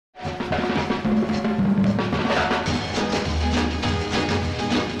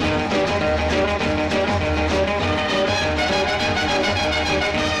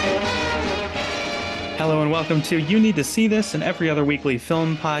welcome to You Need to See This, and every other weekly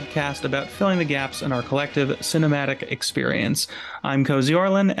film podcast about filling the gaps in our collective cinematic experience. I'm Cozy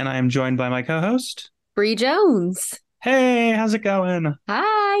Orlin, and I am joined by my co-host, Bree Jones. Hey, how's it going?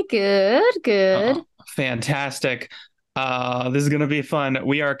 Hi, good. Fantastic. This is going to be fun.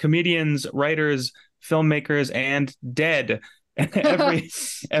 We are comedians, writers, filmmakers, and dead.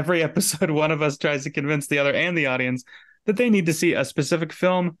 Every episode, one of us tries to convince the other and the audience that they need to see a specific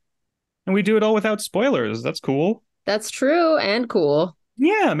film, and we do it all without spoilers. That's cool. That's true and cool.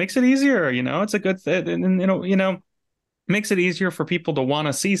 Yeah, it makes it easier. It's a good thing, and makes it easier for people to want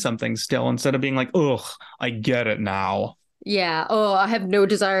to see something still instead of being like, ugh, I get it now. Yeah. Oh, I have no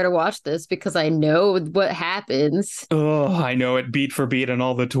desire to watch this because I know what happens. Oh, I know it beat for beat and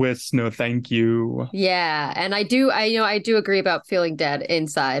all the twists. No, thank you. Yeah, and I do agree about feeling dead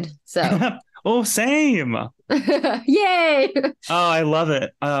inside. So, Oh, same. yay! Oh, I love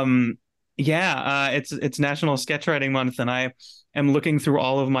it. Yeah, it's National Sketch Writing Month, and I am looking through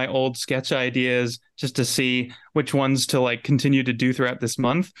all of my old sketch ideas just to see which ones to like continue to do throughout this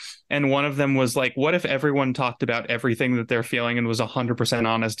month. And one of them was like, what if everyone talked about everything that they're feeling and was 100%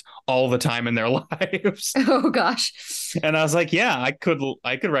 honest all the time in their lives? Oh gosh. And I was like, yeah, I could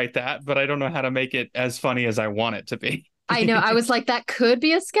write that, but I don't know how to make it as funny as I want it to be. I know. I was like, that could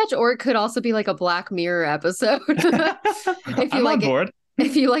be a sketch, or it could also be like a Black Mirror episode. If you I'm on like board.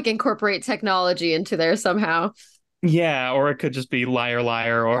 if you like incorporate technology into there somehow. Yeah, or it could just be liar,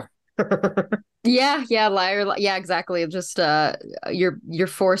 liar, or Yeah, liar. Yeah, exactly. Just you're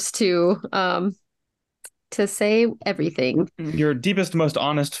forced to say everything. your deepest, most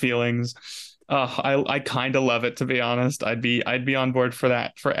honest feelings. I kind of love it, to be honest. I'd be on board for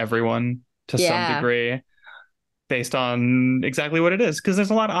that for everyone to some Yeah. degree, based on exactly what it is, because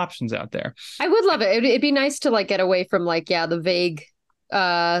there's a lot of options out there. I would love it. It'd be nice to like get away from like the vague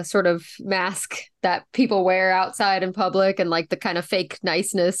sort of mask that people wear outside in public and like the kind of fake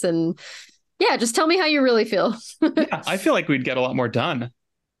niceness and yeah, just tell me how you really feel. Yeah, I feel like we'd get a lot more done.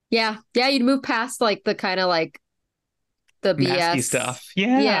 Yeah. Yeah, you'd move past like the kind of like the Masky BS. stuff.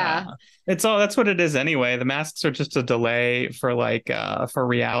 Yeah. Yeah. That's what it is anyway. The masks are just a delay for for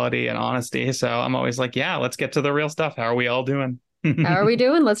reality and honesty. So I'm always like, yeah, let's get to the real stuff. How are we all doing? How are we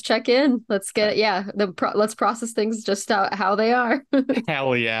doing? Let's check in. Let's get let's process things just how they are.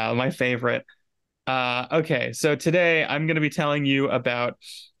 Hell yeah, my favorite. Okay, so today I'm going to be telling you about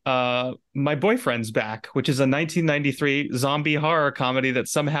My Boyfriend's Back, which is a 1993 zombie horror comedy that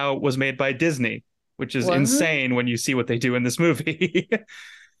somehow was made by Disney, which is What? insane when you see what they do in this movie.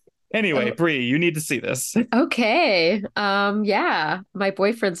 Anyway, Oh, Bree, you need to see this. okay. Yeah, my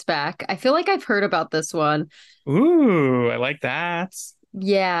boyfriend's back. I feel like I've heard about this one. Ooh, I like that.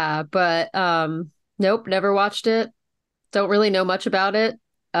 Yeah, but nope, never watched it. Don't really know much about it.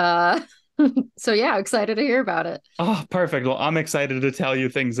 Uh so yeah, excited to hear about it. Oh, perfect. Well, I'm excited to tell you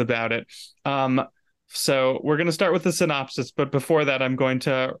things about it. Um, so we're going to start with the synopsis, but before that, I'm going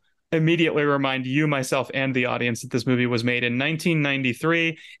to immediately remind you, myself, and the audience that this movie was made in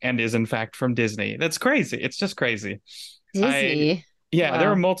 1993 and is in fact from Disney. That's crazy. It's just crazy. I Disney. Yeah, there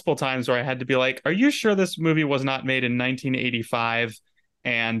were Wow. multiple times where I had to be like, "Are you sure this movie was not made in 1985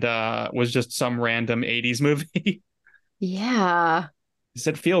 and was just some random 80s movie?" Yeah. 'Cause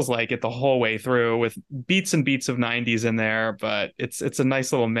it feels like it the whole way through with beats and beats of 90s in there, but it's a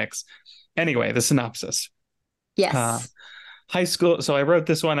nice little mix. Anyway, the synopsis. Uh, Yes. High school. So I wrote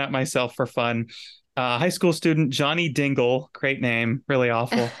this one out myself for fun. High school student Johnny Dingle, great name, really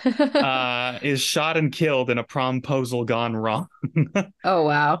awful, is shot and killed in a promposal gone wrong. Oh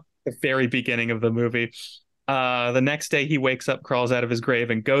wow. The very beginning of the movie. The next day, he wakes up, crawls out of his grave,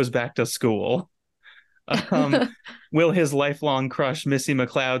 and goes back to school. Um, will his lifelong crush, Missy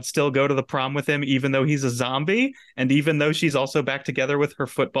McLeod, still go to the prom with him, even though he's a zombie? And even though she's also back together with her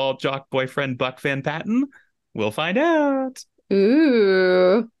football jock boyfriend, Buck Van Patten? We'll find out.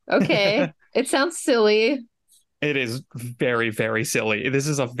 Ooh. Okay. It sounds silly. It is very, very silly. This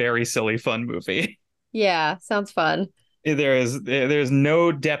is a very silly, fun movie. Yeah, sounds fun. There's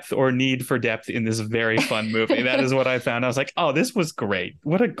no depth or need for depth in this very fun movie. That is what I found. I was like, oh, this was great.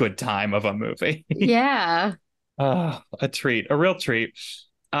 What a good time of a movie. Yeah. A treat, a real treat.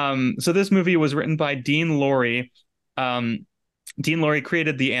 So this movie was written by Dean Lorey. Dean Lorey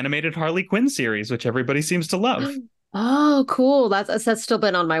created the animated Harley Quinn series, which everybody seems to love. Oh, cool. That's still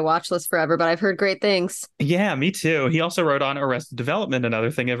been on my watch list forever, but I've heard great things. Yeah, me too. He also wrote on Arrested Development,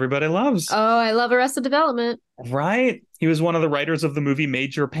 another thing everybody loves. Oh, I love Arrested Development. Right? He was one of the writers of the movie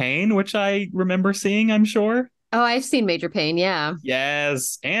Major Payne, which I remember seeing, I'm sure. Oh, I've seen Major Payne. Yeah.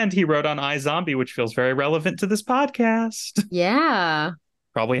 Yes. And he wrote on iZombie, which feels very relevant to this podcast. Yeah.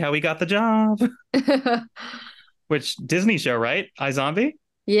 Probably how he got the job. Which Disney show, right? iZombie?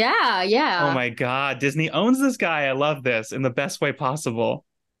 Yeah, Oh yeah. my God. Disney owns this guy. I love this in the best way possible.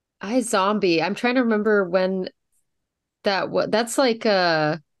 I Zombie. I'm trying to remember when that's like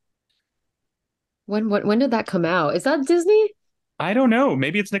when did that come out? Is that Disney? I don't know.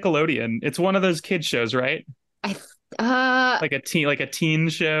 Maybe it's Nickelodeon. It's one of those kid shows, right? I th- uh Like a teen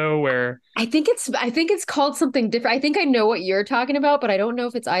show where I think it's called something different. I think I know what you're talking about, but I don't know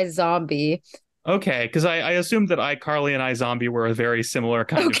if it's iZombie. okay, because I assumed that iCarly and iZombie were a very similar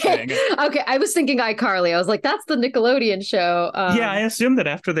kind of Okay. thing. Okay. I was thinking iCarly. I was like, that's the Nickelodeon show. Yeah, I assumed that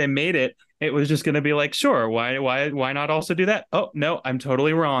after they made it, it was just going to be like, sure, why not also do that? Oh no, I'm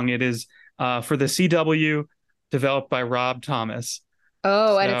totally wrong. It is for the CW, developed by Rob Thomas.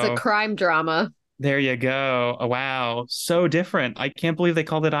 Oh, and it's a So crime drama. there you go. Oh, wow, so different. I can't believe they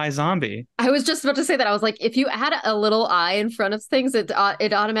called it iZombie. I was just about to say that. I was like, if you add a little I in front of things, it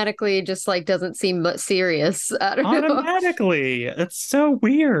automatically just like doesn't seem serious. I don't know. Automatically. It's so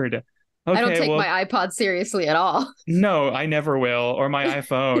weird. I don't Okay, take well, my iPod seriously at all. no, I never will. Or my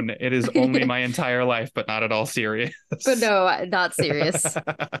iPhone. It is only my entire life, but not at all serious. But no, not serious.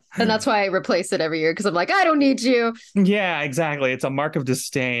 And that's why I replace it every year because I'm like, I don't need you. Yeah, exactly. It's a mark of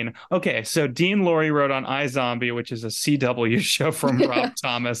disdain. Okay, so Dean Lorey wrote on iZombie, which is a CW show from Rob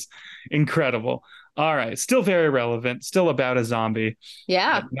Thomas. Incredible. All right, still very relevant, still about a zombie.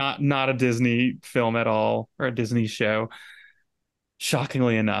 Yeah, Not a Disney film at all or a Disney show.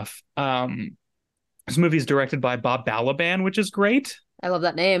 Shockingly enough. This movie is directed by Bob Balaban, which is great. I love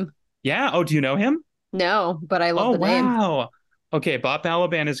that name. Yeah. Oh, do you know him? No, but I love Oh, the name. wow. Okay, Bob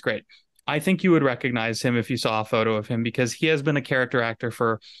Balaban is great. I think you would recognize him if you saw a photo of him because he has been a character actor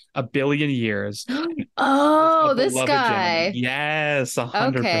for a billion years. Is a Oh, this beloved gentleman. guy. Yes, Okay.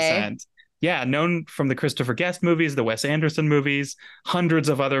 100%. Yeah, known from the Christopher Guest movies, the Wes Anderson movies, hundreds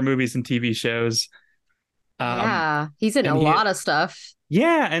of other movies and TV shows. Um, Yeah, he's in a and he, lot of stuff.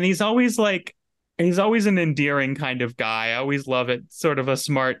 yeah, and he's always an endearing kind of guy. I always love it. Sort of a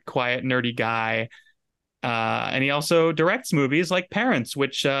smart, quiet, nerdy guy. And he also directs movies like Parents,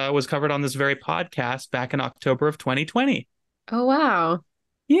 which was covered on this very podcast back in October of 2020. Oh, wow.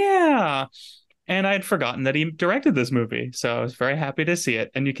 Yeah. And I'd forgotten that he directed this movie. So I was very happy to see it.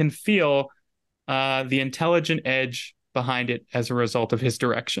 And you can feel the intelligent edge behind it as a result of his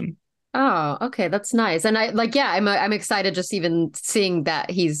direction. Oh, okay, that's nice. And I like, yeah, I'm excited just even seeing that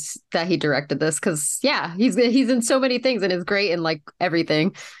he directed this because yeah, he's in so many things and is great in like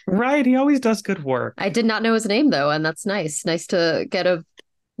everything. Right. He always does good I work. did not know his name though, and that's nice. Nice to get a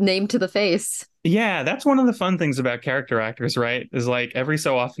name to the face. Yeah, that's one of the fun things about character actors, right? Is like every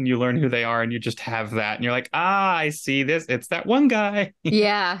so often you learn who they are and you just have that. And you're like, ah, I see this. It's that one guy.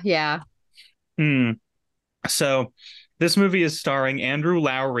 Yeah, yeah. Hmm. So this movie is starring Andrew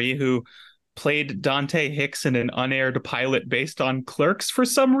Lowry, who played Dante Hicks in an unaired pilot based on Clerks for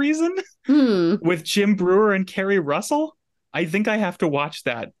some reason, Hmm. with Jim Brewer and Kerry Russell. I think I have to watch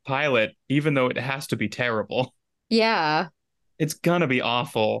that pilot, even though it has to be terrible. Yeah. It's gonna be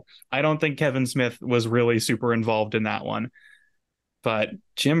awful. I don't think Kevin Smith was really super involved in that one, but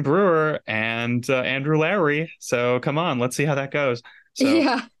Jim Brewer and Andrew Lowry. So come on, let's see how that goes. So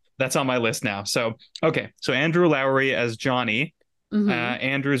Yeah. that's on my list now. So, okay. So Andrew Lowry as Johnny. Hmm.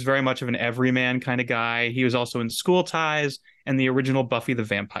 Andrew's very much of an everyman kind of guy. He was also in School Ties and the original Buffy the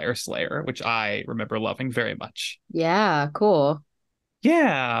Vampire Slayer, which I remember loving very much. Yeah, cool.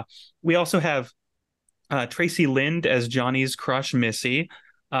 Yeah. We also have Tracy Lind as Johnny's crush, Missy.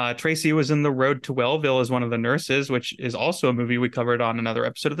 Tracy was in The Road to Wellville as one of the nurses, which is also a movie we covered on another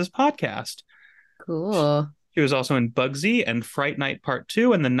episode of this podcast. Cool. She was also in Bugsy and Fright Night Part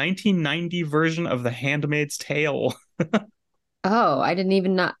 2 and the 1990 version of The Handmaid's Tale. Oh, I didn't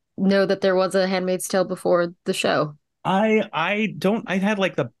even not know that there was a Handmaid's Tale before the show. I don't I had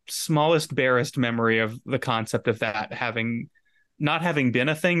like the smallest barest memory of the concept of that having not having been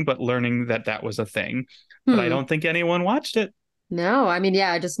a thing but learning that that was a thing, but I Hmm. don't think anyone watched it. No, I mean,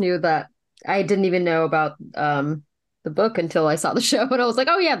 yeah, I just knew that I didn't even know about the book until I saw the show and I was like,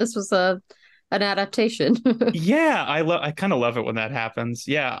 oh yeah, this was a an adaptation. Yeah, I kind of love it when that happens.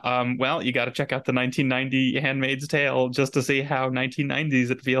 Yeah, well, you got to check out the 1990 Handmaid's Tale just to see how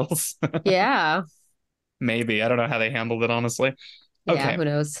 1990s it feels. Yeah. Maybe. I don't know how they handled it honestly. Yeah, Okay. who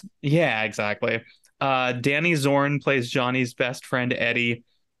knows? Yeah, exactly. Danny Zorn plays Johnny's best friend Eddie.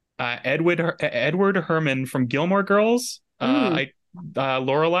 Edward Herman from Gilmore Girls. Mm.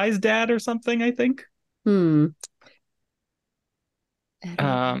 Lorelai's dad or something, I think. Hmm. Edward.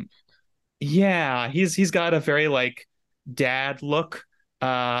 Um, yeah, he's got a very like dad look,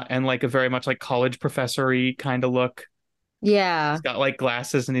 and like a very much like college professory kind of look. Yeah. He's got like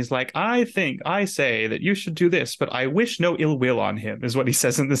glasses and he's like, I say that you should do this, but I wish no ill will on him, is what he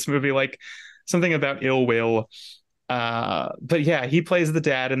says in this movie. Like something about ill will. But yeah, he plays the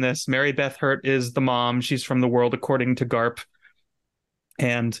dad in this. Mary Beth Hurt is the mom. She's from The World According to Garp.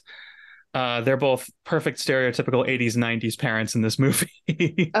 And they're both perfect stereotypical 80s, 90s parents in this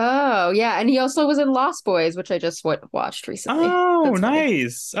movie. Oh, yeah. And he also was in Lost Boys, which I just watched recently. Oh, That's funny.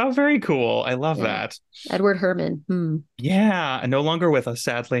 nice. Oh, very cool. I love Yeah. that. Edward Herman. Hmm. Yeah, and no longer with us,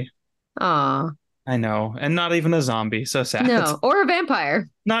 sadly. Aw. I know. And not even a zombie. So sad. No. Or a vampire.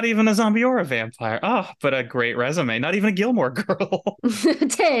 Not even a zombie or a vampire. Oh, but a great resume. Not even a Gilmore Girl.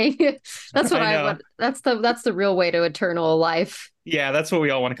 Dang. That's what I I know. want. That's the real way to eternal life. Yeah, that's what we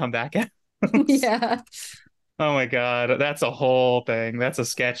all want to come back at. Yeah. Oh my God. That's a whole thing. That's a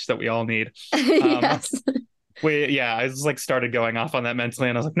sketch that we all need. Um, Yes. I just like started going off on that mentally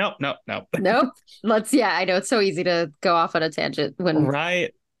and I was like, nope, nope, nope. Nope. Yeah, I know it's so easy to go off on a tangent when,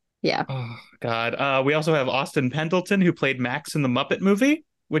 Right. yeah. Oh God. We also have Austin Pendleton, who played Max in the Muppet movie,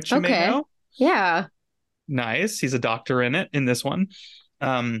 which you may Okay. know. Yeah. Nice. He's a doctor in it in this one.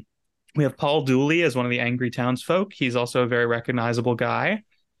 Um, we have Paul Dooley as one of the angry townsfolk. He's also a very recognizable guy.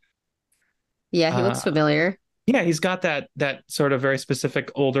 Yeah, he looks Uh, familiar. yeah, he's got that sort of very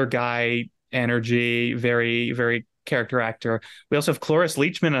specific older guy energy, very, very character actor. We also have Cloris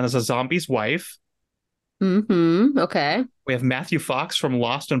Leachman as a zombie's wife. Mm-hmm. Okay. We have Matthew Fox from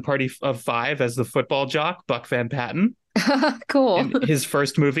Lost and Party of Five as the football jock, Buck Van Patten, Cool. in his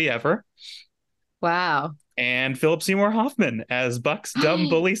first movie ever. Wow. And Philip Seymour Hoffman as Buck's dumb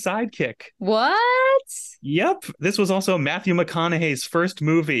bully sidekick. What? Yep. This was also Matthew McConaughey's first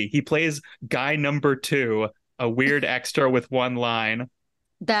movie. He plays guy number two, a weird extra with one line.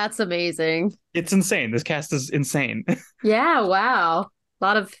 That's amazing. It's insane. This cast is insane. Yeah, wow. A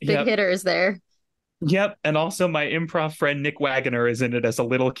lot of big Yep. hitters there. Yep. And also my improv friend Nick Wagoner is in it as a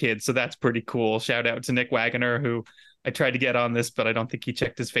little kid. So that's pretty cool. Shout out to Nick Wagoner, who I tried to get on this, but I don't think he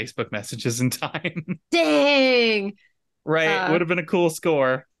checked his Facebook messages in time. Dang. Right. Uh Would have been a cool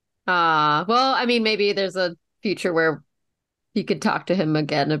score. well, I mean, maybe there's a future where you could talk to him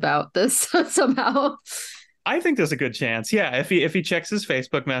again about this somehow. I think there's a good chance. Yeah, if he checks his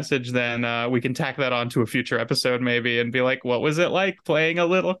Facebook message, then we can tack that onto a future episode maybe and be like, what was it like playing a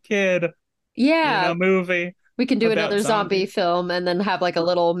little kid in Yeah, a movie we can do about another zombie zombies? film and then have like a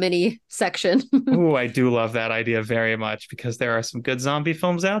little mini section. Oh, I do love that idea very much because there are some good zombie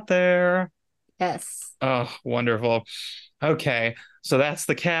films out there. Yes. Oh, wonderful. Okay, so that's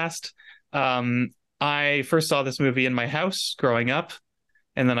the cast. I first saw this movie in my house growing up,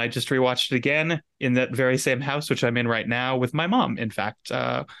 and then I just rewatched it again in that very same house, which I'm in right now with my mom. In fact,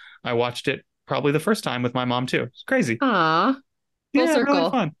 I watched it probably the first time with my mom too. It's crazy. Aw, full Yeah, really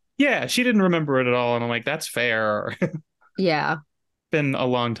circle. fun. Yeah, she didn't remember it at all, and I'm like, that's fair. Yeah. Been a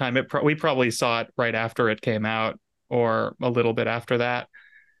long time. We probably saw it right after it came out, or a little bit after that.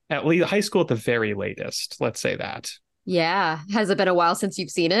 At least high school at the very latest. Let's say that. Yeah. Has it been a while since you've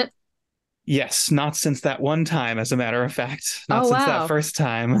seen it? Yes, not since that one time, as a matter of fact. Not Oh, since that wow. first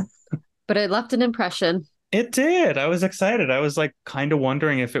time. But it left an impression. It did. I was excited. I was like kind of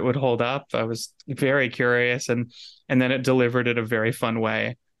wondering if it would hold up. I was very curious and then it delivered in a very fun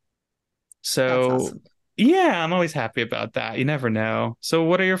way. That's So awesome. yeah, I'm always happy about that. You never know. So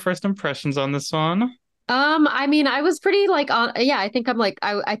what are your first impressions on this one? I mean, I was pretty like on, yeah, I think I'm like,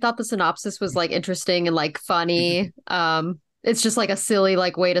 I thought the synopsis was like interesting and like funny. It's just like a silly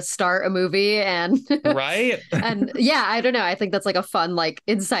like way to start a movie and Right? and yeah, I don't know. I think that's like a fun, like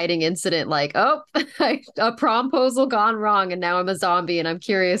inciting incident, like, oh, a promposal gone wrong and now I'm a zombie and I'm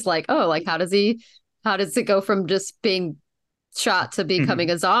curious, like, oh, like how does it go from just being shot to becoming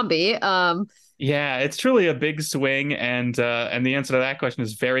a zombie? Yeah, it's truly a big swing and the answer to that question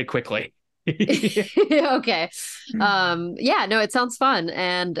is very quickly. Okay. Yeah, no, it sounds fun.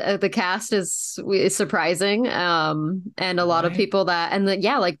 And the cast is surprising. And a lot of Right? people that, and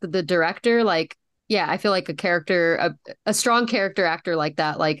yeah, like the director, like, yeah, I feel like a strong character actor like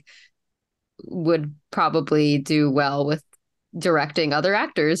that, like, would probably do well with directing other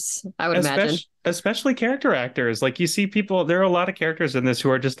actors, I would imagine. Especially character actors. Like you see people, there are a lot of characters in this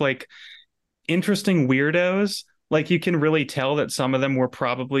who are just like interesting weirdos. Like you can really tell that some of them were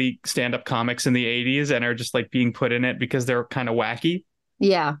probably stand-up comics in the 80s and are just like being put in it because they're kind of wacky.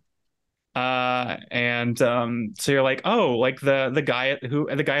 Yeah. And so you're like, oh, like the guy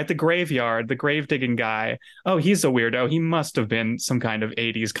at the graveyard, the grave digging guy. Oh, he's a weirdo. He must have been some kind of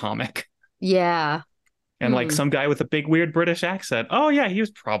 80s comic. Yeah. And like Hmm. some guy with a big weird British accent. Oh yeah, he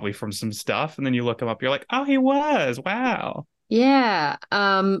was probably from some stuff. And then you look him up, you're like, oh, he was. Wow. Yeah.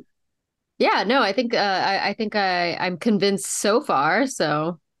 Yeah, no, I think I'm convinced so far.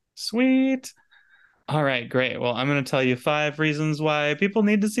 So Sweet. All right, great. Well, I'm going to tell you 5 reasons why people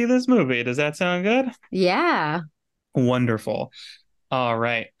need to see this movie. Does that sound good? yeah. Wonderful. All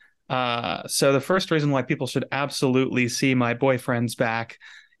right. So the first reason why people should absolutely see My Boyfriend's Back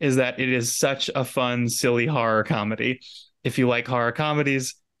is that it is such a fun, silly horror comedy. If you like horror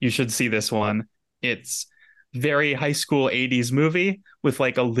comedies, you should see this one. It's very high school 80s movie with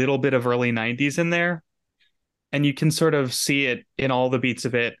like a little bit of early 90s in there, and you can sort of see it in all the beats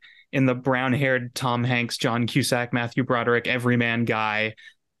of it, in the brown-haired Tom Hanks, John Cusack, Matthew Broderick, everyman guy.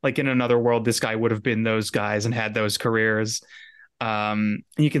 Like in another world, this guy would have been those guys and had those careers.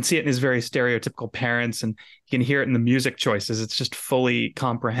 You can see it in his very stereotypical parents, and you can hear it in the music choices. It's just fully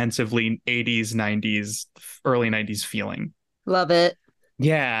comprehensively 80s, 90s, early 90s feeling. Love it.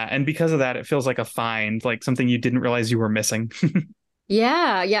 Yeah, and because of that, it feels like a find, like something you didn't realize you were missing.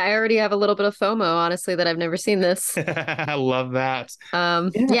 Yeah, yeah, I already have a little bit of FOMO, honestly, that I've never seen this. I love that. Yeah,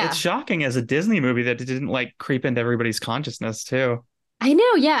 it's Yeah. shocking as a Disney movie that it didn't like creep into everybody's consciousness too. I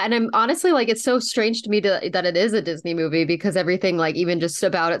know, yeah, and I'm honestly like it's so strange to me that it is a Disney movie because everything like even just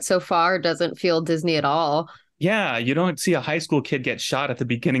about it so far doesn't feel Disney at all. Yeah, you don't see a high school kid get shot at the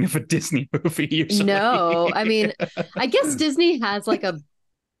beginning of a Disney movie No, usually. I mean, I guess Disney has like a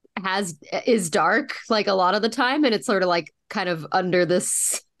has is dark like a lot of the time, and it's sort of like kind of under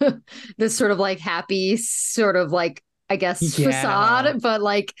this this sort of like happy sort of like I guess Yeah. facade, but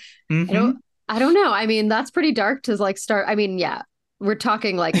like I don't Hmm. I don't know. I mean, that's pretty dark to like start. I mean, yeah, we're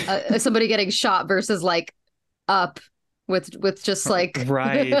talking like somebody getting shot versus like up with just like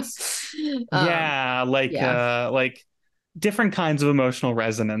Right. um Yeah, yeah. like different kinds of emotional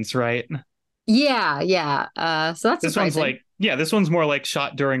resonance, right? Yeah, yeah. So that's This one's surprising. like, yeah, this one's more like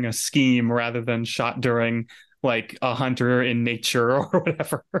shot during a scheme rather than shot during like a hunter in nature or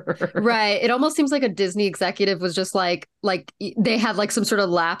whatever. Right. It almost seems like a Disney executive was just like they had like some sort of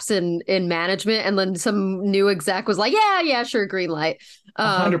lapse in management and then some new exec was like, "Yeah, yeah, sure, green light."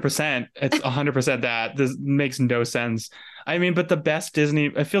 A hundred Um percent. It's 100% that. This makes no sense. I mean, but the best Disney,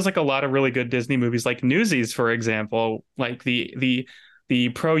 it feels like a lot of really good Disney movies, like Newsies, for example, like the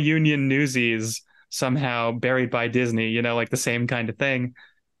pro-union Newsies somehow buried by Disney, like the same kind of thing.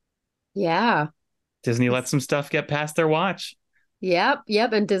 yeah. Disney let some stuff get past their watch. Yep,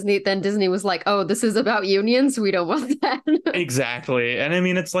 yep. And Disney was like, "Oh, this is about unions. We don't want that." Exactly. And I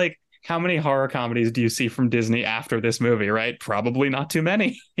mean, it's like, how many horror comedies do you see from Disney after this movie, right? Probably not too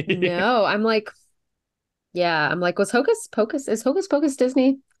many. No, I'm like, yeah, I'm like, was Hocus Pocus is Hocus Pocus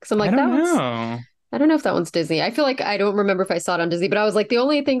Disney? Because I'm I like, don't that one's know. I don't know if that one's Disney. I feel like I don't remember if I saw it on Disney, but I was like, the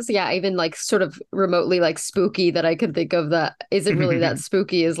only things, yeah, even like sort of remotely like spooky that I could think of that isn't really that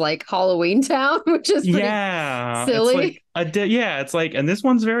spooky is like Halloween Town, which is pretty Yeah, it's like silly. yeah, it's like, and this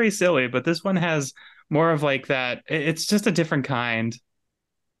one's very silly, but this one has more of like that. It's just a different kind.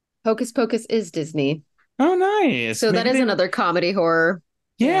 Hocus Pocus is Disney. Oh, nice. So that is another comedy horror.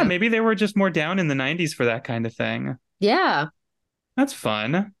 Yeah, Yeah. maybe they were just more down in the 90s for that kind of thing. Yeah. That's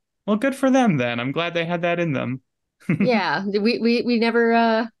fun. Well, good for them then. I'm glad they had that in them. Yeah. We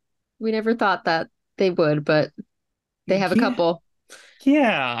never thought that they would, but they have a Yeah, couple.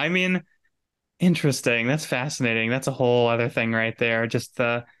 yeah. I mean, interesting. That's fascinating. That's a whole other thing right there. Just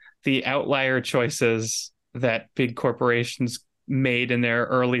the outlier choices that big corporations made in their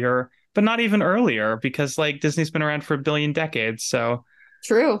earlier, but not even earlier, because like Disney's been around for a billion decades. So,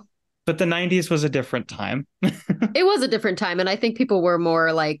 True. but the 90s was a different time. It was a different time, and I think people were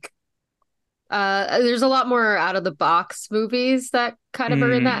more like there's a lot more out of the box movies that kind of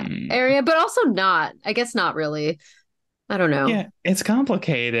are in that Mm, area, but also not. I guess not really. I don't know. yeah, it's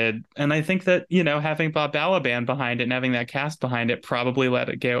complicated. And I think that, having Bob Balaban behind it and having that cast behind it probably let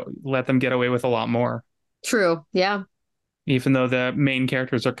them get away with a lot more. True. Yeah. Even though the main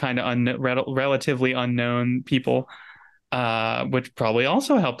characters are kind of relatively unknown people, which probably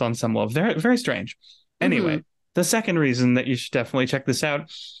also helped on some level. Very, very strange. Hmm. Anyway, the second reason that you should definitely check this out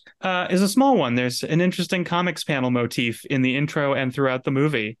is a small one. There's an interesting comics panel motif in the intro and throughout the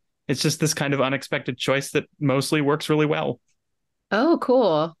movie. It's just this kind of unexpected choice that mostly works really well. Oh,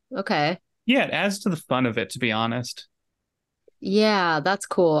 cool. Okay. Yeah, it adds to the fun of it, to be honest. Yeah, that's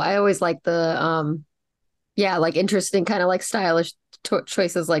cool. I always like the yeah, like interesting kind of like stylish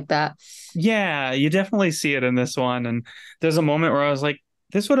choices like that. Yeah, you definitely see it in this one. And there's a moment where I was like,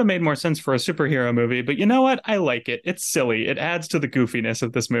 this would have made more sense for a superhero movie, but you know what? I like it. It's silly. It adds to the goofiness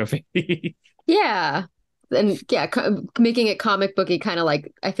of this movie. Yeah. And yeah, making it comic booky kind of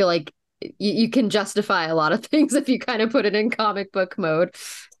like I feel like you can justify a lot of things if you kind of put it in comic book mode.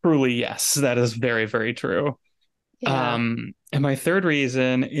 Truly, yes, that is very, very true. Yeah. And my third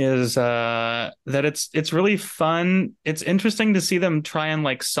reason is that it's really fun. It's interesting to see them try and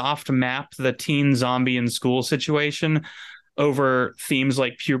like soft map the teen zombie in school situation over themes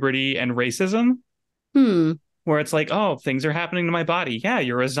like puberty and racism, Hmm. where it's like, oh, things are happening to my body. Yeah,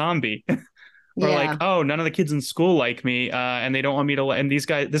 you're a zombie. Or like, Yeah. oh, none of the kids in school like me, and they don't want me to. And this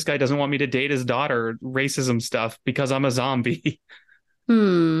guy doesn't want me to date his daughter. Racism stuff because I'm a zombie.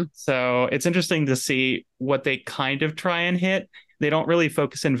 Hmm. So it's interesting to see what they kind of try and hit. They don't really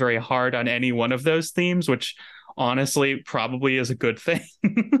focus in very hard on any one of those themes, which honestly probably is a good thing.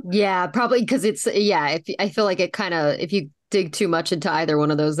 Yeah, probably because it's yeah, if I feel like it kind of if you dig too much into either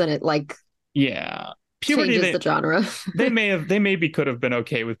one of those, then it like Yeah. Puberty, changes the genre. they maybe could have been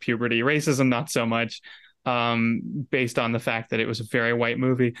okay with puberty. Racism, not so much, based on the fact that it was a very white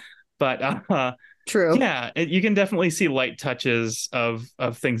movie. But True. yeah, you can definitely see light touches of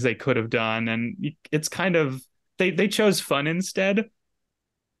things they could have done, and it's kind of they chose fun instead,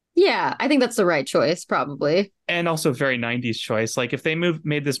 Yeah, I think that's the right choice, probably. and also very 90s choice. Like if they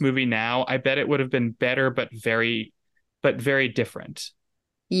made this movie now, I bet it would have been better, but very different.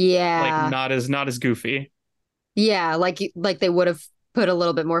 Like Yeah. not as goofy. Yeah, like they would have put a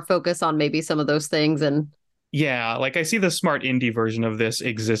little bit more focus on maybe some of those things and Yeah, like I see the smart indie version of this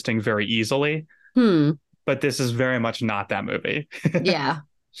existing very easily, hmm, but this is very much not that movie. yeah.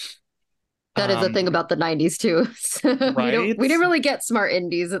 That is the thing um, about the 90s too. right? We didn't really get smart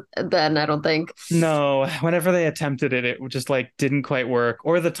indies then, I don't think. No, whenever they attempted it, it just like didn't quite work.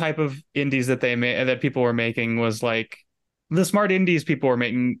 Or the type of indies that they made that people were making was like the smart indies people were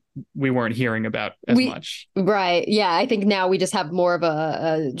making we weren't hearing about as We much. right. Yeah, I think now we just have more of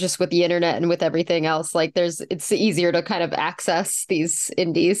a just with the internet and with everything else, like it's easier to kind of access these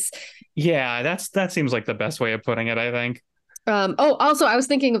indies. Yeah, that seems like the best way of putting it, I think. Oh, also, I was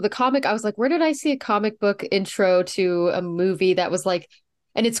thinking of the comic. I was like, where did I see a comic book intro to a movie that was like,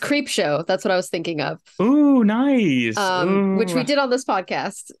 and it's Creep Show. That's what I was thinking of. Ooh, nice. Which Ooh. we did on this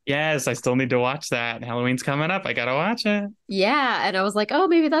podcast. Yes, I still need to watch that. Halloween's coming up. I gotta watch it. Yeah, and I was like, oh,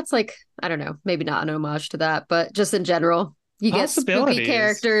 maybe that's like, I don't know, maybe not an homage to that, but just in general, you get spooky Possibilities.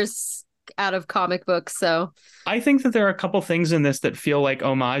 characters out of comic books. So, I think that there are a couple things in this that feel like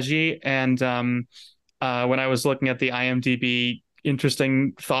homage, and when I was looking at the IMDb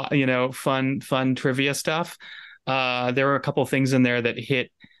interesting thought, fun trivia stuff, there were a couple things in there that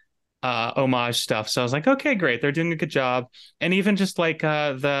hit homage stuff. So I was like, okay, great, they're doing a good job. And even just like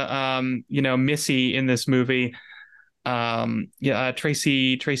the Missy in this movie,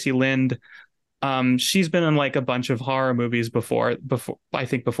 Tracy Lind, she's been in like a bunch of horror movies before I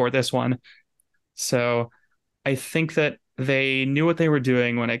think before this one. So I think that they knew what they were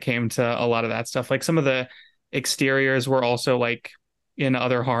doing when it came to a lot of that stuff. Like some of the exteriors were also like in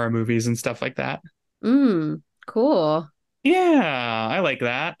other horror movies and stuff like that. cool. Yeah, I like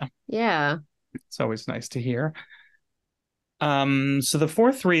that. Yeah. It's always nice to hear. So the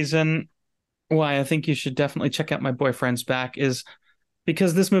fourth reason why I think you should definitely check out My Boyfriend's Back is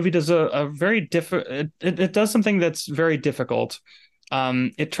because this movie does a very it does something that's very difficult.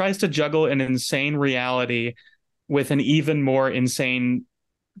 It tries to juggle an insane reality with an even more insane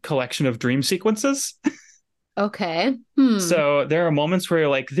collection of dream sequences. Okay. Hmm. So there are moments where you're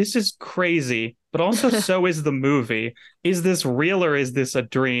like, this is crazy, but also so is the movie. Is this real or is this a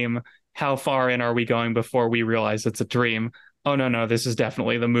dream? How far in are we going before we realize it's a dream? Oh, no, no, this is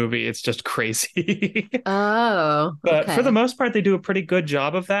definitely the movie. It's just crazy. Oh, But for the okay. most part, they do a pretty good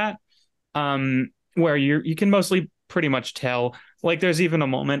job of that. Where you can mostly pretty much tell. Like there's even a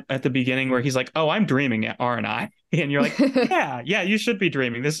moment at the beginning where he's like, "Oh, I'm dreaming, aren't I?" And you're like, "Yeah, yeah, you should be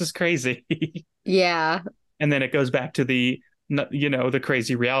dreaming. This is crazy." Yeah. And then it goes back to the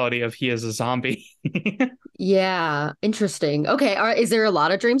crazy reality of he is a zombie. Yeah. Interesting. Okay. Is there a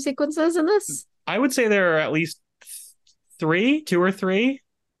lot of dream sequences in this? I would say there are at least two or three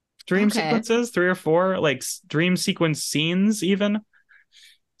dream Okay. sequences, three or four like dream sequence scenes even.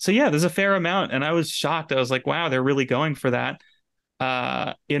 So yeah, there's a fair amount, and I was shocked. I was like, "Wow, they're really going for that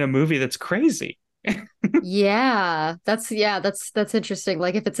in a movie that's crazy." That's interesting.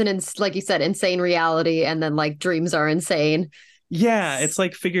 Like if it's like you said, insane reality, and then like dreams are insane. Yeah, it's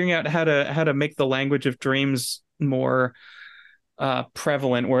like figuring out how to make the language of dreams more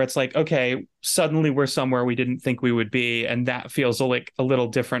prevalent, where it's like, okay, suddenly we're somewhere we didn't think we would be, and that feels like a little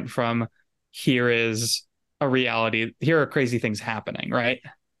different from here is a reality. Here are crazy things happening, right?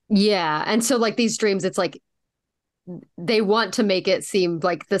 Yeah, and so like these dreams, it's like they want to make it seem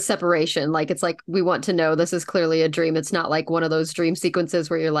like the separation. Like it's like we want to know this is clearly a dream. It's not like one of those dream sequences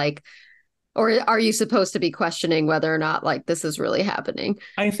where you're like, Or are you supposed to be questioning whether or not like this is really happening?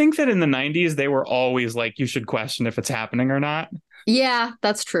 I think that in the 90s, they were always like, you should question if it's happening or not. Yeah,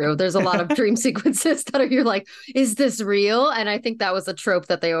 that's true. There's a lot of dream sequences that are you're like, is this real? And I think that was a trope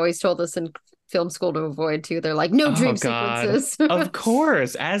that they always told us in film school to avoid too. They're like, no Oh, dream God. sequences. Of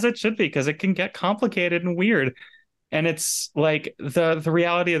course, as it should be, because it can get complicated and weird. And it's like the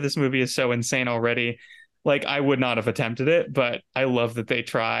reality of this movie is so insane already. Like I would not have attempted it, but I love that they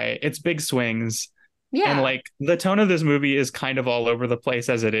try. It's big swings. And Yeah. like the tone of this movie is kind of all over the place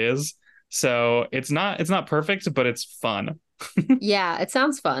as it is. So it's not perfect, but it's fun. Yeah, it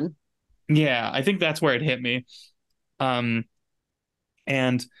sounds fun. Yeah, I think that's where it hit me. Um,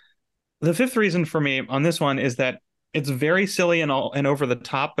 and the fifth reason for me on this one is that it's very silly and all and over the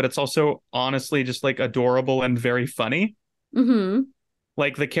top, but it's also honestly just like adorable and very funny. Hmm.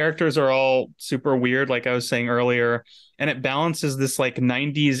 Like the characters are all super weird, like I was saying earlier, and it balances this like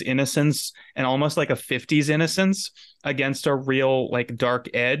 90s innocence and almost like a 50s innocence against a real like dark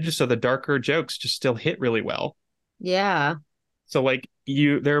edge. So the darker jokes just still hit really well. Yeah. So like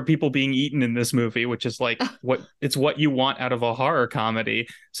there are people being eaten in this movie, which is like what you want out of a horror comedy.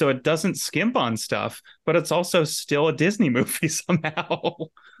 So it doesn't skimp on stuff, but it's also still a Disney movie somehow.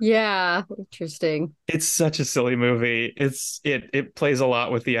 Yeah. Interesting. It's such a silly movie. It plays a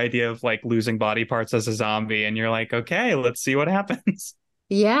lot with the idea of like losing body parts as a zombie, and you're like, okay, let's see what happens.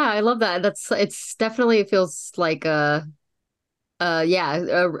 Yeah, I love that. It's definitely it feels like yeah,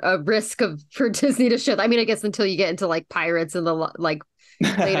 a risk of for Disney to show. I mean, I guess until you get into like pirates and like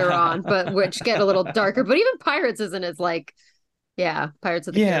later on, but which get a little darker. But even pirates isn't as like, yeah, Pirates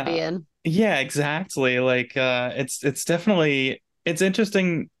of the Yeah. Caribbean. Yeah, exactly. Like it's definitely it's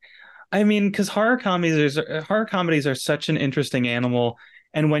interesting. I mean, because horror comedies are such an interesting animal,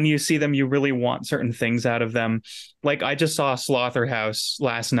 and when you see them, you really want certain things out of them. Like I just saw Slaughterhouse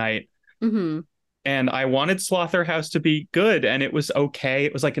last night, Hmm. and I wanted Slaughterhouse to be good, and it was okay.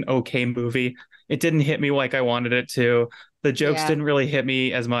 It was like an okay movie. It didn't hit me like I wanted it to. The jokes Yeah. didn't really hit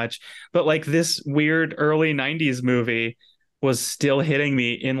me as much, but like this weird early 90s movie was still hitting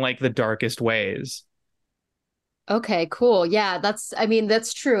me in like the darkest ways. Okay, cool. Yeah, I mean,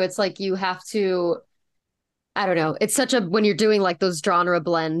 that's true. It's like you have to, I don't know. It's such a, when you're doing like those genre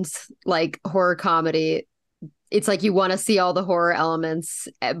blends, like horror comedy, it's like you want to see all the horror elements,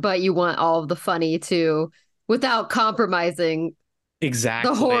 but you want all of the funny too, without compromising the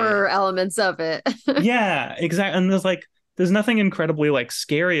Exactly. horror elements of it. Yeah, exactly. And there's nothing incredibly like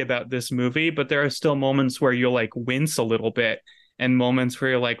scary about this movie, but there are still moments where you'll like wince a little bit and moments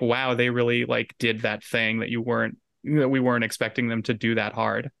where you're like, wow, they really like did that thing that we weren't expecting them to do that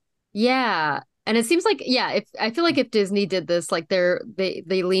hard. Yeah. And it seems like, yeah, if I feel like if Disney did this, like they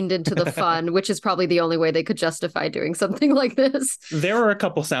leaned into the fun, which is probably the only way they could justify doing something like this. There were a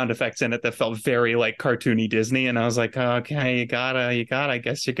couple sound effects in it that felt very like cartoony Disney, and I was like, okay, I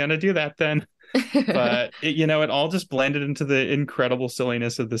guess you're gonna do that then. But it all just blended into the incredible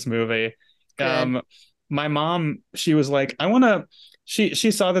silliness of this movie. Good. My mom, she was like, I want to.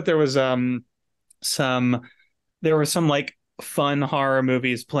 She saw that some there were some like fun horror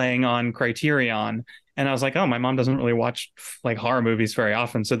movies playing on Criterion, and I was like, oh, my mom doesn't really watch like horror movies very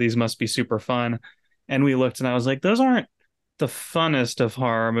often, so these must be super fun. And we looked, and I was like, those aren't the funnest of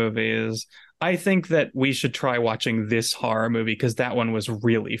horror movies. I think that we should try watching this horror movie because that one was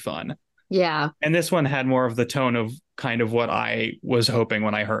really fun. Yeah. And this one had more of the tone of kind of what I was hoping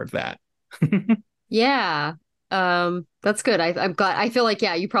when I heard that. Yeah. That's good. I'm glad. I feel like,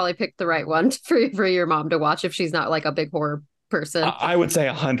 yeah, you probably picked the right one for your mom to watch if she's not like a big horror person. I would say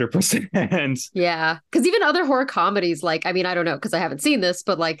 100%. Yeah. Because even other horror comedies, like, I mean, I don't know, because I haven't seen this,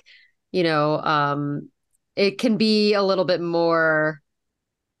 but like, you know, it can be a little bit more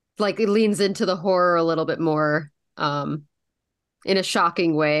like it leans into the horror a little bit more, in a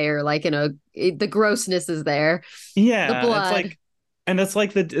shocking way, or like the grossness is there, the Yeah, blood. it's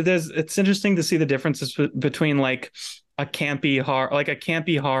like it's interesting to see the differences between like a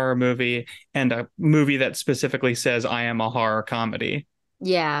campy horror movie and a movie that specifically says I am a horror comedy.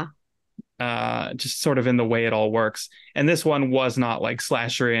 Yeah. Just sort of in the way it all works. And this one was not like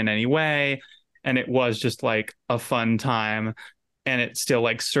slasher in any way, and it was just like a fun time, and it still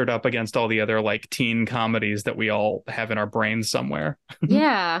like stirred up against all the other like teen comedies that we all have in our brains somewhere.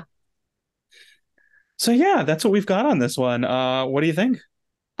 Yeah. So yeah, that's what we've got on this one. What do you think?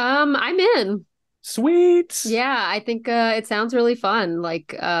 I'm in. Sweet. Yeah, I think it sounds really fun.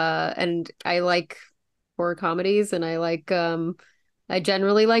 Like and I like horror comedies, and I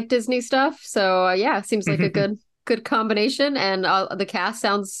generally like Disney stuff. So yeah, seems like a good combination, and the cast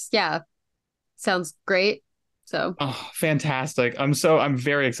sounds, yeah, sounds great. So Oh, fantastic. I'm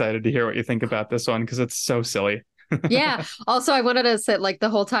very excited to hear what you think about this one because it's so silly. yeah. Also, I wanted to say like the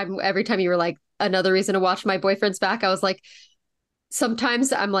whole time, every time you were like another reason to watch My Boyfriend's Back, I was like,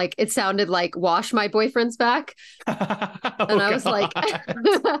 sometimes I'm like, it sounded like wash my boyfriend's back. And Oh I was like,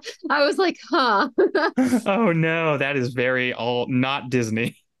 God. I was like, huh. Oh no, that is very all not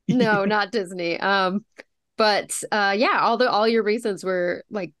Disney. No, not Disney. But yeah, all your reasons were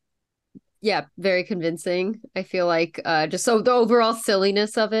like, yeah, very convincing. I feel like just so the overall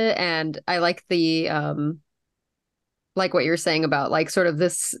silliness of it, and I like what you're saying about like sort of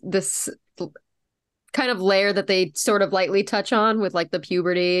this kind of layer that they sort of lightly touch on with like the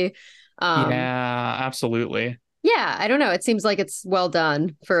puberty. Um, Yeah, absolutely. yeah, I don't know. It seems like it's well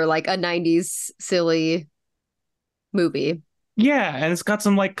done for like a 90s silly movie. Yeah, and it's got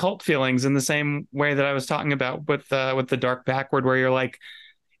some like cult feelings in the same way that I was talking about with the Dark Backward, where you're like,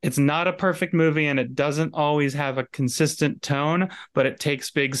 it's not a perfect movie and it doesn't always have a consistent tone, but it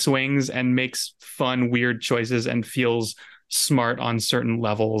takes big swings and makes fun, weird choices and feels smart on certain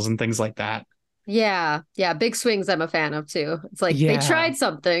levels and things like that. Yeah, yeah, big swings I'm a fan of too. It's like they Yeah. tried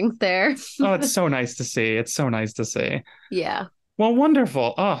something there. Oh, it's so nice to see. It's so nice to see. Yeah. Well,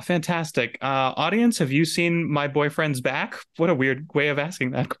 wonderful. Oh, fantastic. Audience, have you seen My Boyfriend's Back? What a weird way of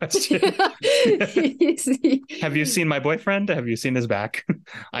asking that question. Have you seen my boyfriend? Have you seen his back?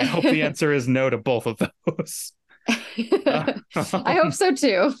 I hope the answer is no to both of those. I hope Um, so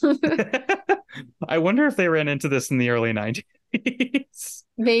too. I wonder if they ran into this in the early 90s.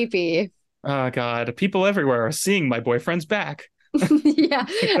 Maybe. Oh, God. People everywhere are seeing my boyfriend's back. Yeah,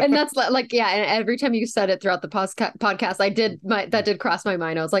 and that's like yeah, and every time you said it throughout the podcast, I did my that did cross my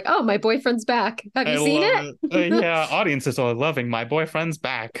mind. I was like, oh, my boyfriend's back. Have I you seen love it. Yeah, audiences are loving my boyfriend's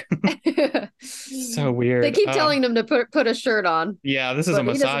back. it? So They weird. keep telling him to put a shirt on, Yeah, this is a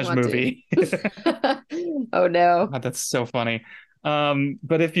but he doesn't massage want to. movie. Oh no. God, that's so funny.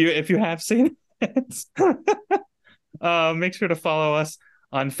 But if you have seen it, make sure to follow us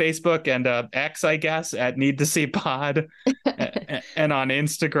on Facebook and X, I guess, at Need to See Pod, and on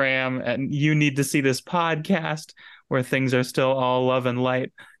Instagram and You Need to See This Podcast, where things are still all love and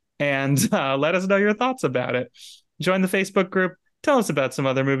light. And let us know your thoughts about it. Join the Facebook group. Tell us about some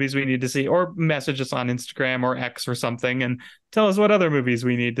other movies we need to see, or message us on Instagram or X or something, and tell us what other movies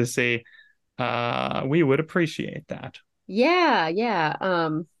we need to see. We would appreciate that. Yeah, yeah.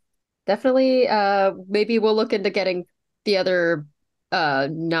 Definitely maybe we'll look into getting the other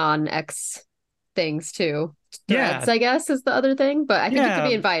non-X things too. Threads, Yeah, I guess, is the other thing, but I think you could yeah,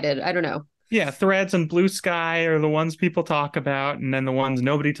 be invited. I don't know. yeah. Threads and Blue Sky are the ones people talk about, and then the ones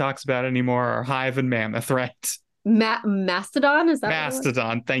nobody talks about anymore are Hive and Mammoth, right? Mastodon, is that what it was?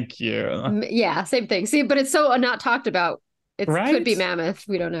 Mastodon, thank you. Yeah, same thing. See, but it's so not talked about. It could Right? be Mammoth.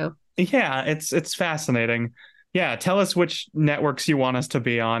 We don't know. Yeah, it's fascinating. Yeah, tell us which networks you want us to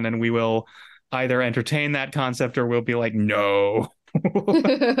be on, and we will either entertain that concept or we'll be like, no.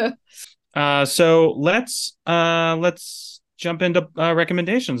 So let's jump into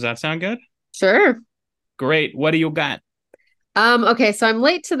recommendations. That sound good? Sure. Great. What do you got? Okay, so I'm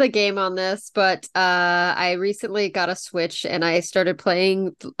late to the game on this, but I recently got a Switch and I started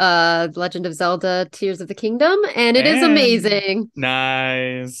playing Legend of Zelda Tears of the Kingdom, and it is And amazing.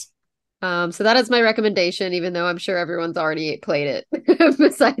 nice. So that is my recommendation, even though I'm sure everyone's already played it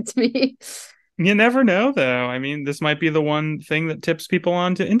besides me. You never know, though. I mean, this might be the one thing that tips people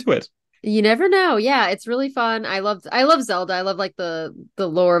on to into it. You never know. Yeah, it's really fun. I love Zelda. I love like the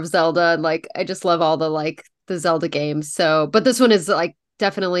lore of Zelda, and like I just love all the like the Zelda games. So, but this one is like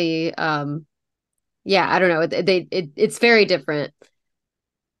definitely yeah, I don't know. It's very different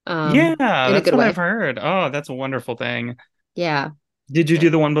Yeah, in a that's good what I've way. heard. Oh, that's a wonderful thing. Yeah. Did you do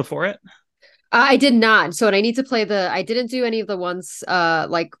the one before it? I did not. So, and I need to play I didn't do any of the ones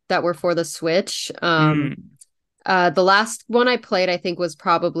like that were for the Switch. Mm. The last one I played I think was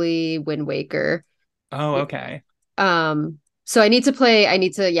probably Wind Waker. Oh, okay. So I need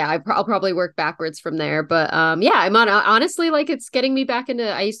to yeah, I'll probably work backwards from there, but yeah, I'm on honestly like it's getting me back into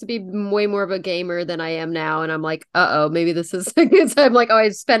I used to be way more of a gamer than I am now, and I'm like, uh-oh, maybe this is I'm like, oh,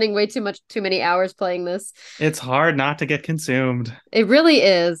 I'm spending way too many hours playing this. It's hard not to get consumed. It really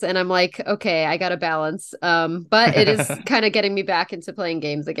is, and I'm like, okay, I got to balance. But it is kind of getting me back into playing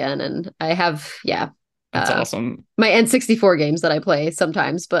games again, and I have yeah, That's uh awesome. my N64 games that I play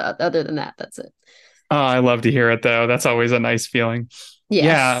sometimes, but other than that, that's it. Oh, I love to hear it though. That's always a nice feeling.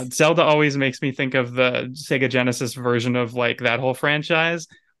 Yeah, Yes. Zelda always makes me think of the Sega Genesis version of like that whole franchise,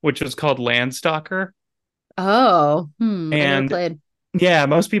 which was called Landstalker. Oh, I never And played. yeah,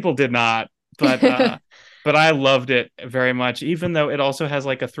 most people did not, but but I loved it very much, even though it also has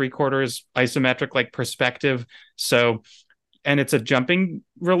like a three quarters isometric like perspective. So, and it's a jumping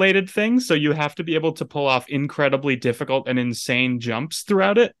related thing. So you have to be able to pull off incredibly difficult and insane jumps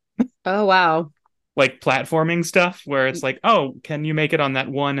throughout it, Oh wow. like platforming stuff where it's like, oh, can you make it on that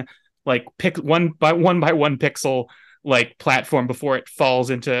one, like pick one by one pixel, like platform before it falls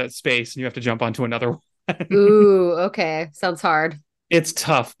into space and you have to jump onto another one. Ooh, okay. Sounds hard. It's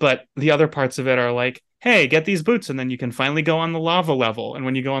tough, but the other parts of it are like, hey, get these boots, and then you can finally go on the lava level. And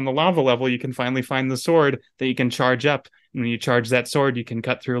when you go on the lava level, you can finally find the sword that you can charge up. And when you charge that sword, you can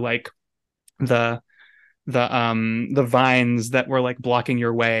cut through like the the vines that were like blocking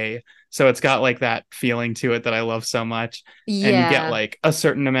your way. So it's got like that feeling to it that I love so much. And you get Yeah. like a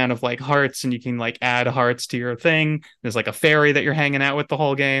certain amount of like hearts, and you can like add hearts to your thing. There's like a fairy that you're hanging out with the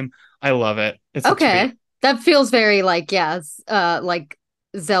whole game. I love it. It's a Okay. treat. That feels very like, yeah, like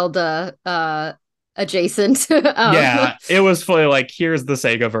Zelda adjacent. Yeah, it was fully like, here's the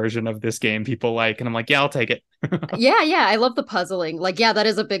Sega version of this game people like, and I'm like, yeah, I'll take it. Yeah, yeah, I love the puzzling. Like, yeah, that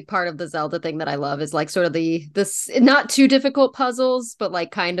is a big part of the Zelda thing that I love is like sort of the this not too difficult puzzles, but like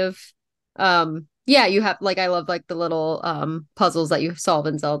kind of yeah, you have like I love like the little puzzles that you solve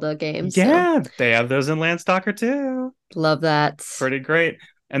in Zelda games. So Yeah, they have those in Landstalker too. love that. Pretty great.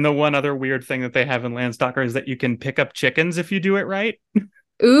 And the one other weird thing that they have in Landstalker is that you can pick up chickens if you do it right.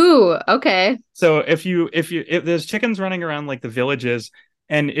 Ooh, okay. So if there's chickens running around like the villages,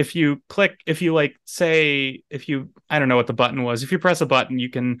 and if you like say if you I don't know what the button was, if you press a button, you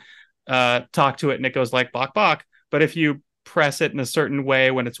can talk to it and it goes like bok bok. But if you press it in a certain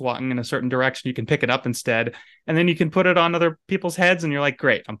way when it's walking in a certain direction, you can pick it up instead, and then you can put it on other people's heads, and you're like,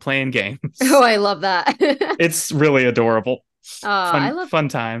 great, I'm playing Oh, games. I love that. It's really adorable. I love Fun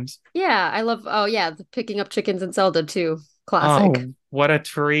times. yeah, I love oh yeah, the picking up chickens in Zelda too. Classic. Oh, what a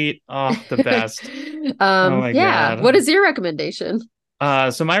treat. Oh, the best. Oh my Yeah. What God. is your recommendation?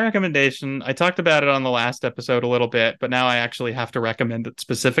 So my recommendation, I talked about it on the last episode a little bit, but now I actually have to recommend it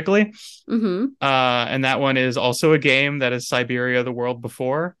specifically. Mm-hmm. And that one is also a game that is Siberia the World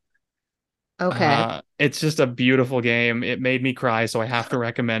Before. Okay. It's just a beautiful game. It made me cry, so I have to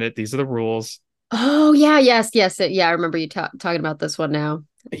recommend it. These are the rules. Oh yeah, yes, yes, yeah. I remember you talking about this one now.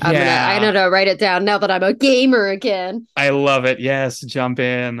 I know Yeah, to write it down now that I'm a gamer again. I love it. Yes, jump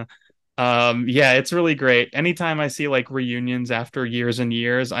in. Yeah, it's really great. Anytime I see like reunions after years and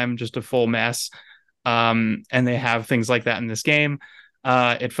years, I'm just a full mess. And they have things like that in this game.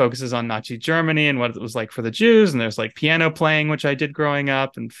 It focuses on Nazi Germany and what it was like for the Jews, and there's like piano playing, which I did growing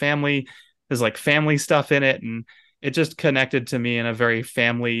up, and family. There's like family stuff in it, and it just connected to me in a very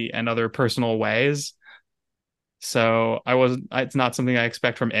family and other personal ways. So it's not something I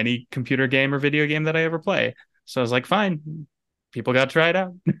expect from any computer game or video game that I ever play. So I was like, fine, people got to try it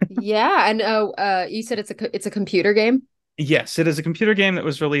out. Yeah, and you said it's a computer game. Yes, it is a computer game that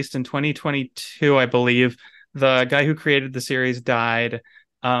was released in 2022, I believe. The guy who created the series died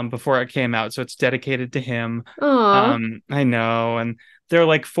before it came out, so it's dedicated to him. Aw, I know, and they're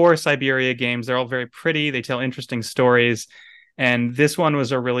like four Siberia games. They're all very pretty. They tell interesting stories, and this one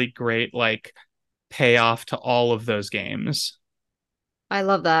was a really great like payoff to all of those games. I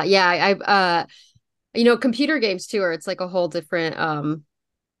love that. Yeah, computer games too, are it's like a whole different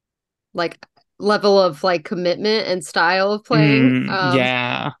like level of like commitment and style of playing.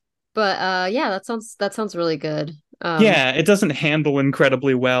 Yeah. But yeah, that sounds really good. Yeah, it doesn't handle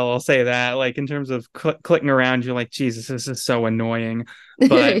incredibly well, I'll say that. Like in terms of clicking around, you're like, Jesus, this is so annoying.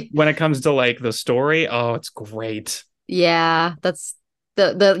 But when it comes to like the story, oh, it's great. Yeah, that's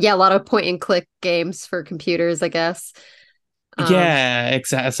the yeah, a lot of point and click games for computers, I guess. Um, Yeah,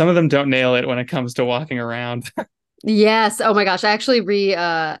 exactly. Some of them don't nail it when it comes to walking around. yes. Oh my gosh, I actually re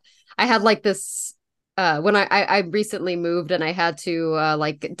I had like this when I recently moved and I had to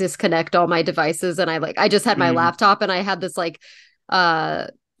like disconnect all my devices and I just had my Mm. laptop and I had this like I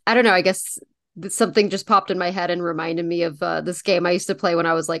don't know, I guess something just popped in my head and reminded me of this game I used to play when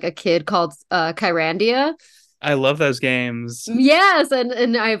I was like a kid called Kyrandia. I love those games. Yes,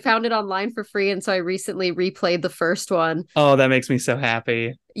 and I found it online for free, and so I recently replayed the first one. Oh, that makes me so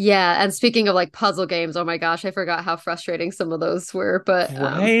happy. Yeah, and speaking of like puzzle games, oh my gosh, I forgot how frustrating some of those were. But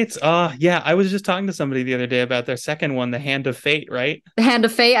Right? Yeah, I was just talking to somebody the other day about their second one, The Hand of Fate, right? The Hand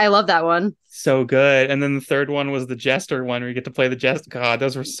of Fate, I love that one. So good. And then the third one was the Jester one where you get to play the Jester. God,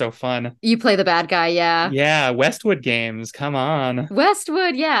 those were so fun. You play the bad guy, yeah. Yeah, Westwood games. Come on.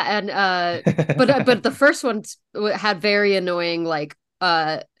 Westwood, yeah, and but the first one had very annoying like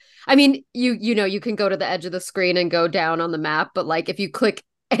I mean you know you can go to the edge of the screen and go down on the map, but like if you click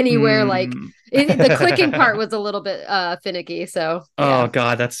anywhere. Like Hmm. the clicking part was a little bit finicky. So Oh yeah.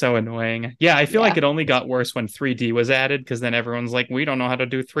 God, that's so annoying. Yeah, I feel like Yeah. it only got worse when 3D was added because then everyone's like, we don't know how to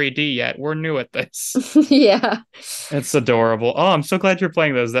do 3D yet. We're new at this. Yeah. It's adorable. Oh, I'm so glad you're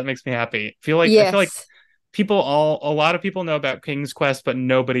playing those. That makes me happy. I feel like Yes. a lot of people know about King's Quest, but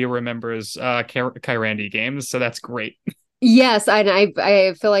nobody remembers Kyrandi games, so that's great. Yes, I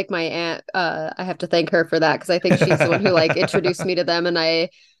feel like my aunt I have to thank her for that because I think she's the one who like introduced me to them and I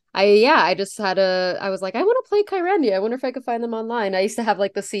just had I was like I want to play Kyrandia. I wonder if I could find them online. I used to have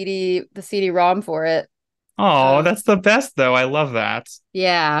like the CD-ROM for it. Oh, Um that's the best though. I love that.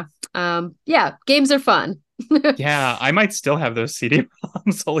 yeah. Yeah, games are fun. Yeah, I might still have those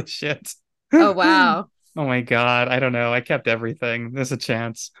CD-ROMs. Holy shit. Oh wow. Oh my God. I don't know. I kept everything. There's a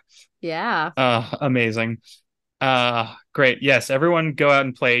chance. Yeah. Amazing. Great. Yes, everyone go out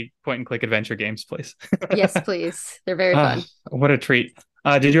and play point and click adventure games, please. Yes, please. They're very uh, fun. what a treat.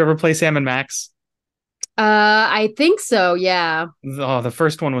 Did you ever play Sam and Max? I think so. Yeah. Oh, the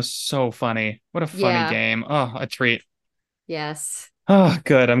first one was so funny. What a funny Yeah. game. Oh, a treat. Yes. Oh,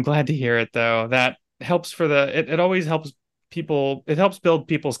 good. I'm glad to hear it though. That helps it always helps people, it helps build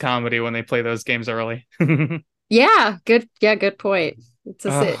people's comedy when they play those games early. Yeah, good. Yeah, good point. It's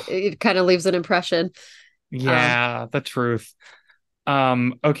just Oh, it kind of leaves an impression. Um, yeah, the truth.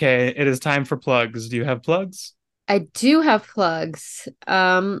 Okay, it is time for plugs. Do you have plugs? I do have plugs.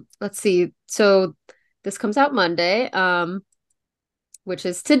 Let's see. So this comes out Monday, which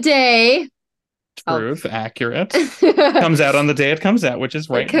is today. I'll Truth, accurate. Comes out on the day it comes out, which is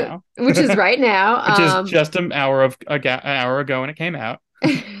right now. which is right Which is now. just an hour ago when it came out.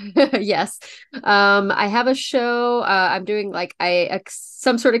 Yes. I have a show. I'm doing like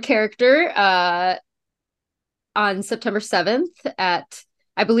some sort of character on September 7th at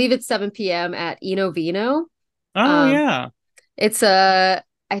I believe it's 7 p.m. at Eno Vino. Oh Um, yeah. it's a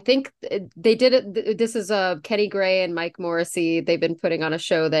I think they did it. This is Kenny Gray and Mike Morrissey. They've been putting on a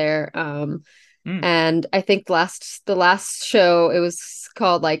show there. Mm. And I think the last show it was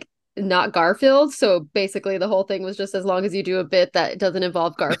called like not Garfield. So basically the whole thing was just as long as you do a bit that doesn't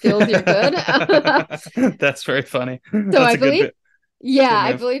involve Garfield, you're good. That's very funny. So That's I a good believe bit. yeah, Good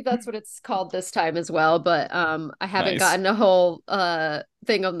I move. believe that's what it's called this time as well, but I haven't Nice. gotten a whole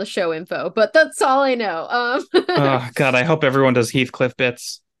thing on the show info, but that's all I know. Oh God, I hope everyone does Heathcliff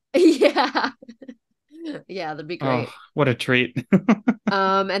bits. Yeah. Yeah, that'd be Oh, great. what a treat.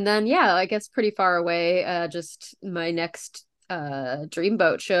 And then yeah, I guess pretty far away, just my next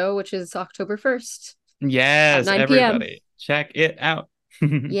Dreamboat show, which is October 1st at Yes, 9 p.m. everybody, check it out.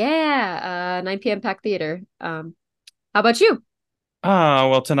 Yeah, 9 p.m. Pack Theater. How about you? Ah,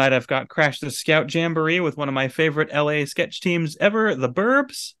 well, tonight I've got Crash the Scout Jamboree with one of my favorite LA sketch teams ever, the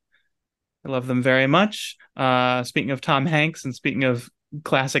Burbs. I love them very much. Speaking of Tom Hanks and speaking of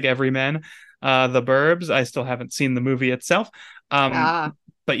classic everymen, the Burbs. I still haven't seen the movie itself. Um, Ah,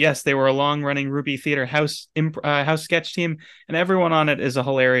 but yes, they were a long-running Ruby Theater house sketch team, and everyone on it is a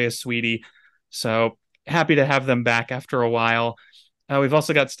hilarious sweetie. So happy to have them back after a while. We've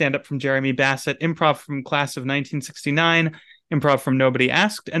also got stand-up from Jeremy Bassett, improv from Class of 1969, improv from Nobody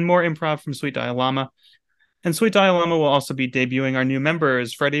Asked, and more improv from Sweet Dialama. And Sweet Dialama will also be debuting our new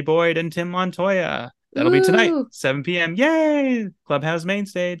members, Freddie Boyd and Tim Montoya. That'll be tonight, ooh, 7 p.m. Yay! Clubhouse main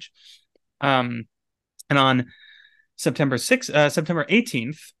stage. Um, and on September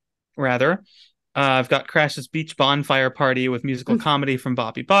 18th, rather, I've got Crash's Beach Bonfire Party with musical comedy from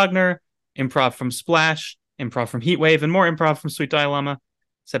Bobby Bogner, improv from Splash, improv from Heatwave, and more improv from Sweet Dilemma.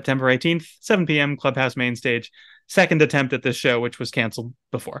 September 18th, 7 p.m., Clubhouse main stage. Second attempt at this show, which was canceled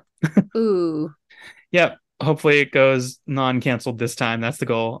before. ooh. Yep. Hopefully it goes non-canceled this time. That's the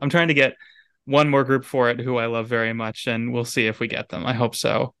goal. I'm trying to get one more group for it who I love very much, and we'll see if we get them. I hope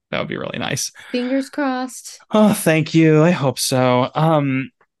so. That would be really nice. Fingers crossed. Oh, thank you. I hope so.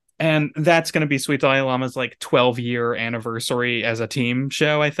 And that's going to be Sweet Dalai Lama's like 12-year anniversary as a team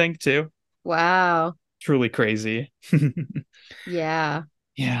show, I think, too. Wow. Truly crazy. Yeah.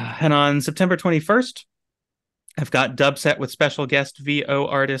 Yeah. And on September 21st, I've got Dubset with special guest VO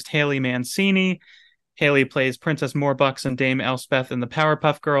artist Haley Mancini. Haley plays Princess Morbucks and Dame Elspeth in the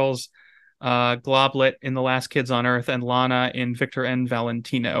Powerpuff Girls, Globlet in The Last Kids on Earth, and Lana in Victor and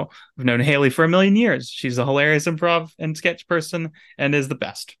Valentino. I've known Haley for a million years. She's a hilarious improv and sketch person and is the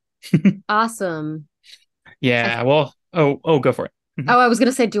best. Awesome. I Yeah, well, go for it. Oh, I was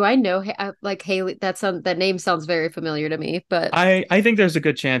gonna say, do I know like Haley? That name sounds very familiar to me, but I think there's a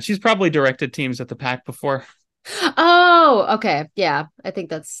good chance. She's probably directed teams at the Pack before. oh, okay, yeah. I think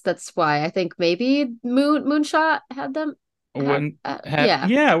that's why. I think maybe Moonshot had them. Wouldn't had Yeah.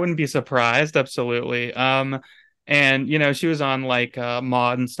 Yeah, I wouldn't be surprised. Absolutely. And she was on like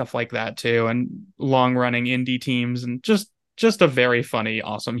Maude and stuff like that too, and long running indie teams, and just a very funny,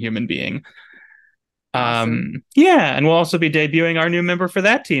 awesome human being. Awesome. Yeah, and we'll also be debuting our new member for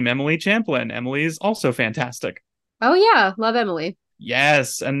that team, Emily Champlin. Emily's also fantastic. Oh yeah, love Emily.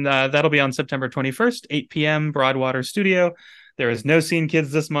 Yes, and that'll be on September 21st, 8 p.m., Broadwater Studio. There is no Scene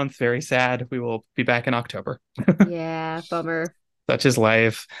Kids this month. Very sad. We will be back in October. Yeah, bummer. Such is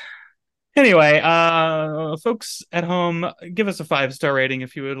life. Anyway, folks at home, give us a 5-star rating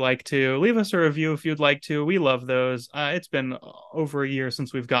if you would like to. Leave us a review if you'd like to. We love those. It's been over a year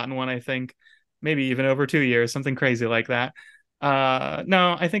since we've gotten one, I think. Maybe even over 2 years, something crazy like that.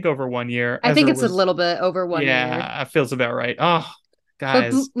 No, I think over 1 year. I think Ezra it's a was, little bit over 1 year. yeah, feels about right. Oh,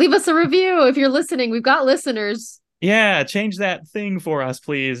 But guys. leave us a review if you're listening. We've got listeners. Yeah, change that thing for us,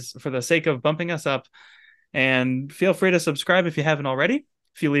 please, for the sake of bumping us up. And feel free to subscribe if you haven't already.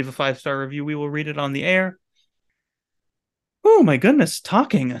 If you leave a 5-star review, we will read it on the air. Oh my goodness,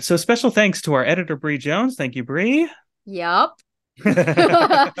 talking. So special thanks to our editor, Bree Jones. Thank you, Bree. Yup.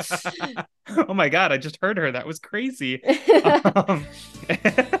 Oh my God, I just heard her. That was crazy. And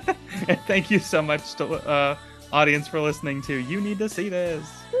thank you so much to audience for listening to You Need to See This.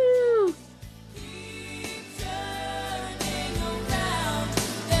 Woo.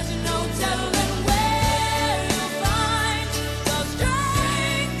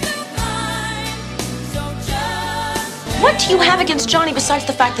 What do you have against Johnny besides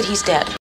the fact that he's dead?